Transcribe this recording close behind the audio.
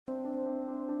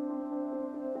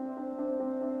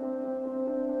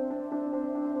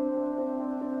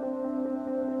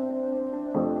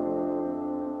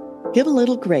Give a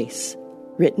Little Grace,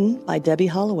 written by Debbie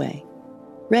Holloway,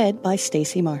 read by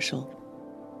Stacy Marshall.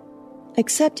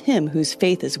 Accept him whose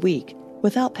faith is weak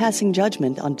without passing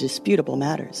judgment on disputable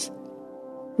matters.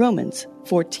 Romans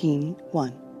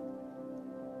 14:1.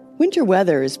 Winter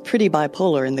weather is pretty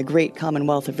bipolar in the great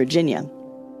Commonwealth of Virginia.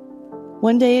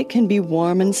 One day it can be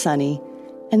warm and sunny,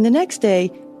 and the next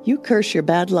day you curse your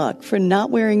bad luck for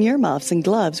not wearing earmuffs and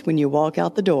gloves when you walk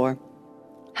out the door.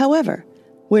 However,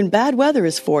 when bad weather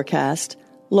is forecast,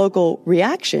 local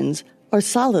reactions are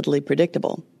solidly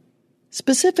predictable,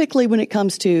 specifically when it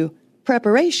comes to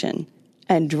preparation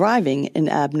and driving in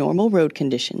abnormal road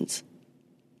conditions.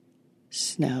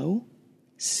 Snow?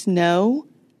 Snow?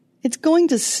 It's going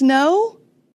to snow?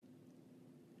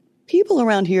 People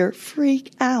around here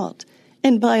freak out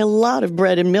and buy a lot of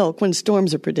bread and milk when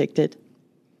storms are predicted.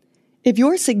 If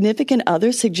your significant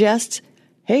other suggests,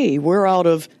 hey, we're out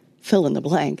of fill in the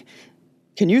blank,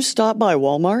 can you stop by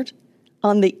Walmart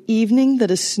on the evening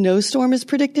that a snowstorm is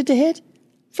predicted to hit?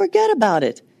 Forget about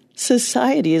it.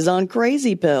 Society is on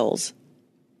crazy pills.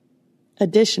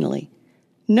 Additionally,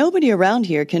 nobody around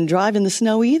here can drive in the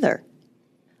snow either.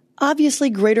 Obviously,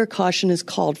 greater caution is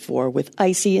called for with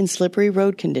icy and slippery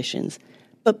road conditions,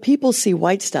 but people see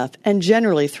white stuff and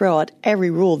generally throw out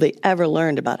every rule they ever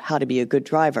learned about how to be a good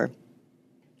driver.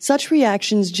 Such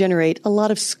reactions generate a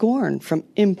lot of scorn from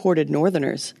imported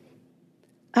northerners.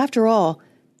 After all,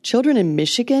 children in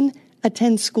Michigan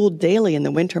attend school daily in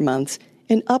the winter months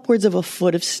in upwards of a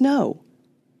foot of snow.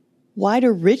 Why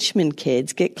do Richmond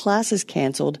kids get classes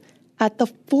canceled at the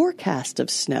forecast of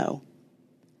snow?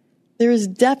 There is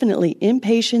definitely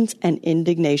impatience and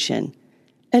indignation,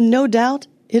 and no doubt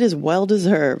it is well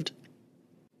deserved.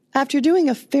 After doing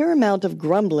a fair amount of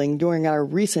grumbling during our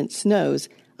recent snows,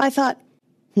 I thought,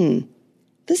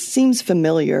 this seems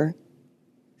familiar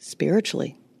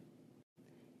spiritually.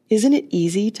 Isn't it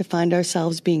easy to find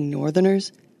ourselves being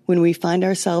northerners when we find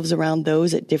ourselves around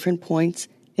those at different points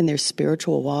in their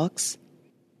spiritual walks?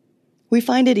 We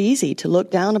find it easy to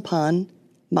look down upon,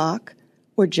 mock,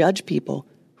 or judge people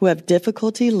who have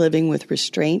difficulty living with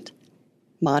restraint,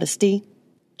 modesty,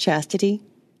 chastity,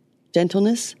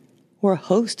 gentleness, or a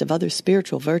host of other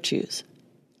spiritual virtues.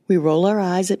 We roll our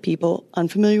eyes at people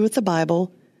unfamiliar with the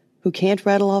Bible who can't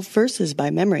rattle off verses by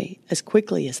memory as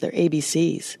quickly as their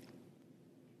ABCs.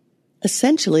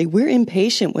 Essentially, we're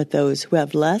impatient with those who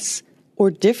have less or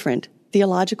different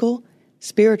theological,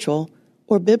 spiritual,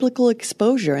 or biblical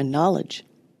exposure and knowledge.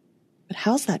 But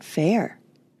how's that fair?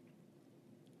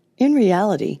 In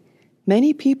reality,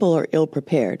 many people are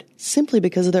ill-prepared simply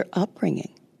because of their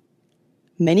upbringing.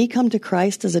 Many come to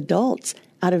Christ as adults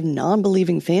out of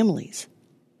non-believing families.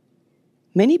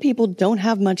 Many people don't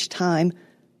have much time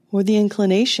or the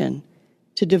inclination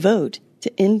to devote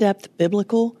to in-depth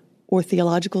biblical or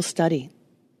theological study.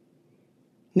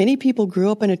 Many people grew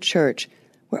up in a church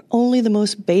where only the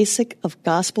most basic of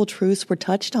gospel truths were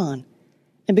touched on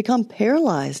and become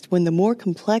paralyzed when the more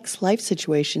complex life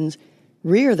situations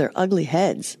rear their ugly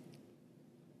heads.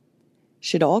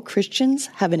 Should all Christians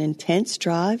have an intense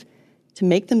drive to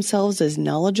make themselves as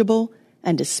knowledgeable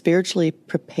and as spiritually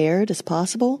prepared as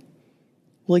possible?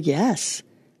 Well, yes,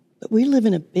 but we live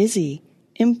in a busy,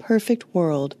 imperfect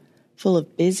world full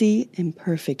of busy,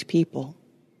 imperfect people.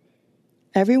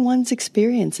 Everyone's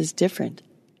experience is different.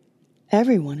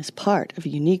 Everyone is part of a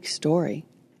unique story.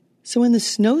 So when the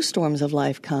snowstorms of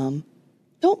life come,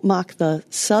 don't mock the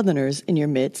Southerners in your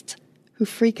midst who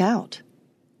freak out.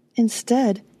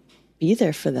 Instead, be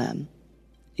there for them.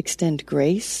 Extend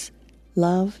grace,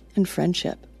 love, and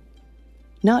friendship.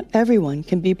 Not everyone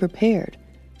can be prepared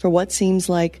for what seems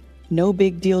like no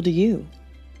big deal to you.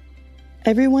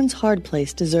 Everyone's hard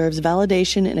place deserves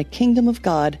validation in a kingdom of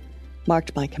God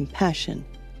marked by compassion,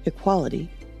 equality,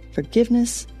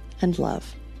 forgiveness, and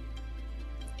love.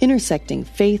 Intersecting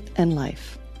faith and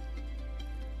life.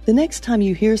 The next time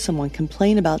you hear someone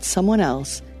complain about someone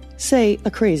else, say a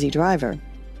crazy driver,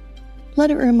 let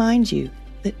it remind you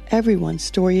that everyone's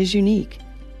story is unique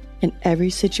and every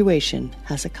situation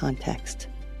has a context.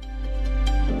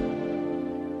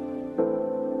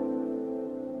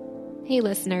 Hey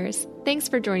listeners, thanks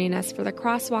for joining us for the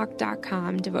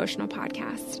Crosswalk.com devotional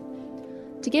podcast.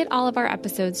 To get all of our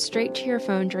episodes straight to your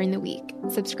phone during the week,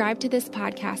 subscribe to this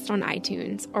podcast on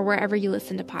iTunes or wherever you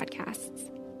listen to podcasts.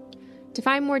 To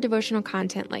find more devotional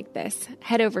content like this,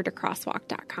 head over to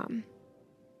Crosswalk.com.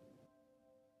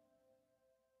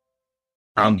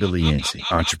 I'm Billy Yancey,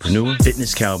 entrepreneur,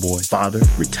 fitness cowboy, father,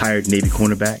 retired Navy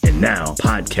cornerback, and now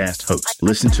podcast host.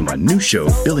 Listen to my new show,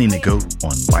 Billy and the Goat,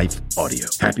 on Life Audio.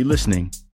 Happy listening.